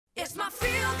It's my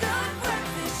feel-good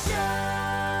breakfast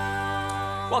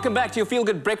show. Welcome back to your Feel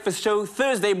Good Breakfast Show.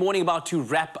 Thursday morning about to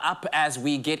wrap up as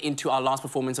we get into our last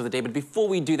performance of the day. But before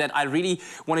we do that, I really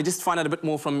want to just find out a bit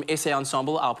more from SA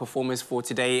Ensemble, our performers for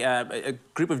today. A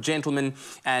group of gentlemen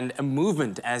and a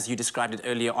movement, as you described it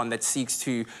earlier on, that seeks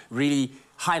to really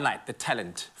highlight the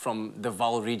talent from the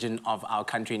Vaal region of our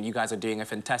country. And you guys are doing a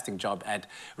fantastic job at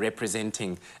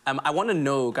representing. I want to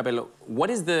know, Kabelo, what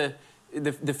is the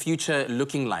future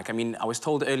looking like? I mean, I was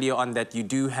told earlier on that you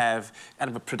do have kind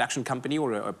of a production company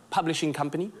or a publishing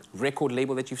company, record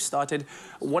label that you've started.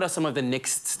 What are some of the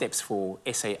next steps for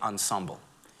SA Ensemble?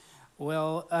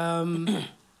 Well,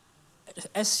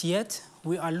 as yet,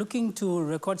 we are looking to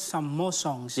record some more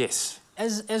songs. Yes.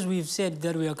 As we've said,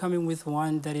 that we are coming with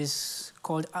one that is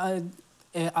called I'll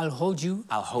Hold You.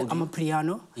 I'll Hold You. I'm a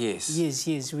piano. Yes.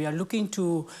 Yes. We are looking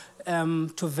to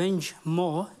venture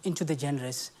more into the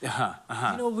genres. You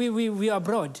know, we are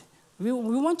abroad. We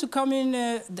want to come in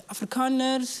the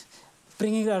Afrikaners,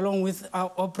 bringing it along with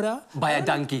our opera. Baie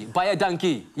dankie.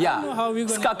 Ja. I don't know how we're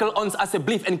gonna... Skakel ons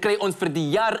asseblief en kry ons vir die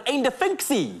jaar einde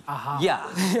funksie. Ja.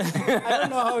 I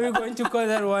don't know how we're going to call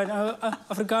that one.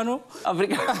 Africano?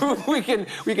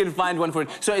 we can find one for it.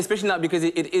 So especially now because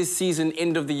it is season,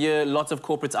 end of the year, lots of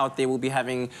corporates out there will be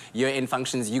having year-end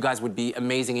functions. You guys would be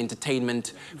amazing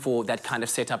entertainment for that kind of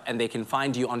setup, and they can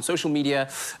find you on social media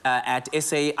at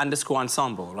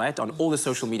SA_ensemble, right? On all the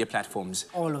social media platforms.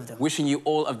 All of them. Wishing you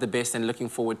all of the best and looking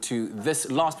forward to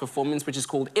this last performance, which is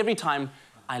called Every Time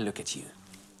I Look at You.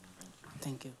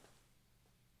 Thank you.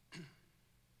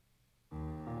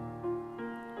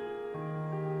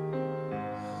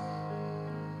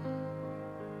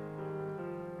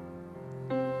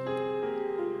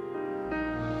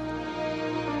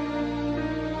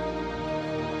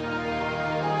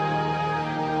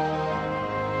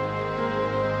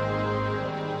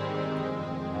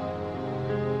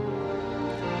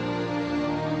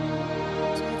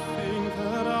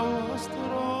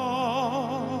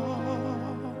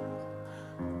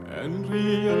 And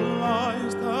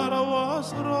realized that I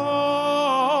was wrong.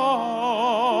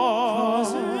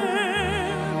 'Cause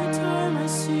every time I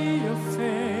see your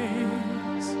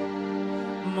face,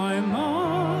 my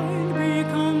mind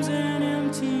becomes an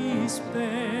empty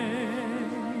space.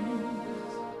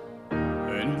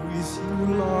 And with you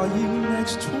lying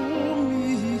next to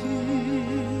me,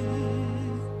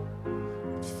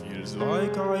 it feels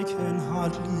like I can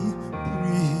hardly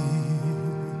breathe.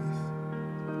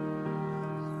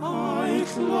 I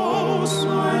close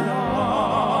my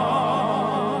eyes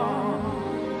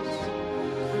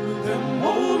the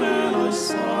moment I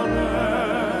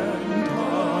surrender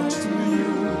to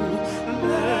you.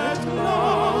 Let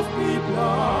love be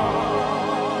blind,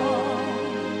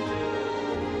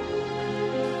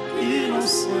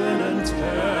 innocent and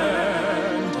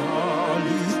tenderly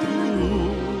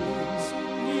through.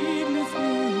 Lead me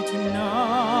through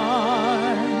tonight.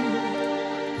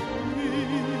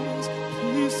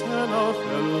 And I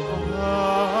fell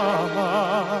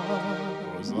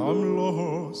 'cause I'm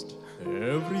lost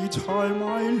every time I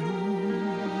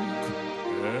look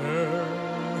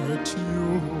at you.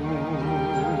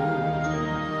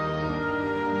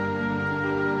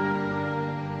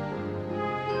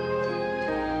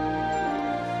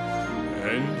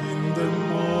 And in the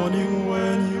morning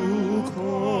when you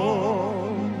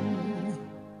come,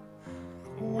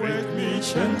 wake me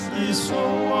gently so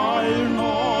I'll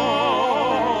know.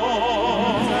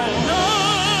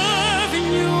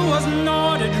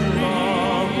 Not a dream,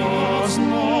 was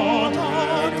not a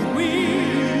dream.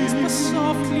 But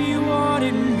softly what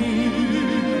it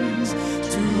means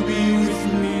to be with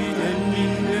me, and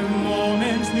in the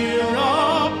moment we're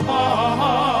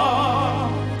apart,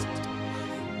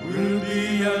 will be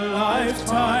a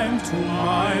lifetime to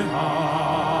my heart.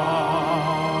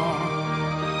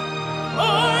 I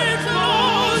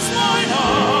close my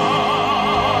eyes.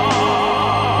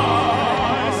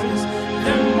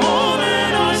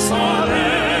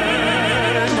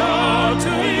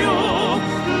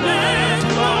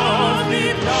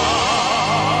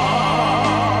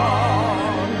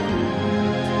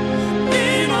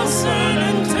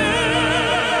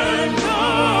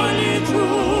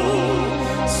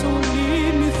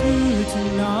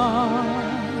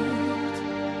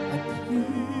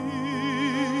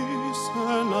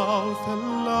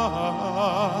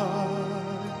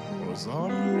 Cause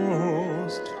I'm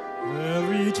lost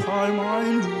every time I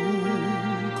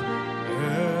look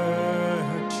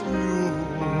at you.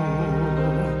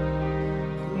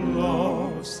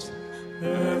 Lost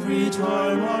every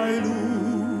time I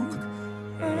look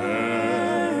at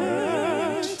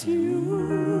you.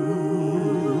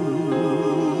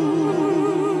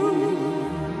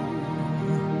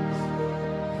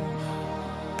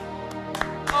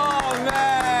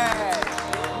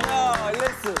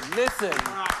 Listen,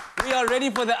 we are ready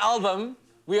for the album.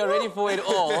 We are ready for it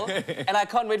all. And I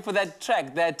can't wait for that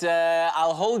track, that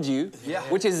I'll Hold You,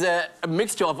 which is a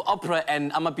mixture of opera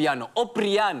and amapiano.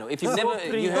 Opriano. If you've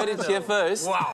never you heard it here first. Wow.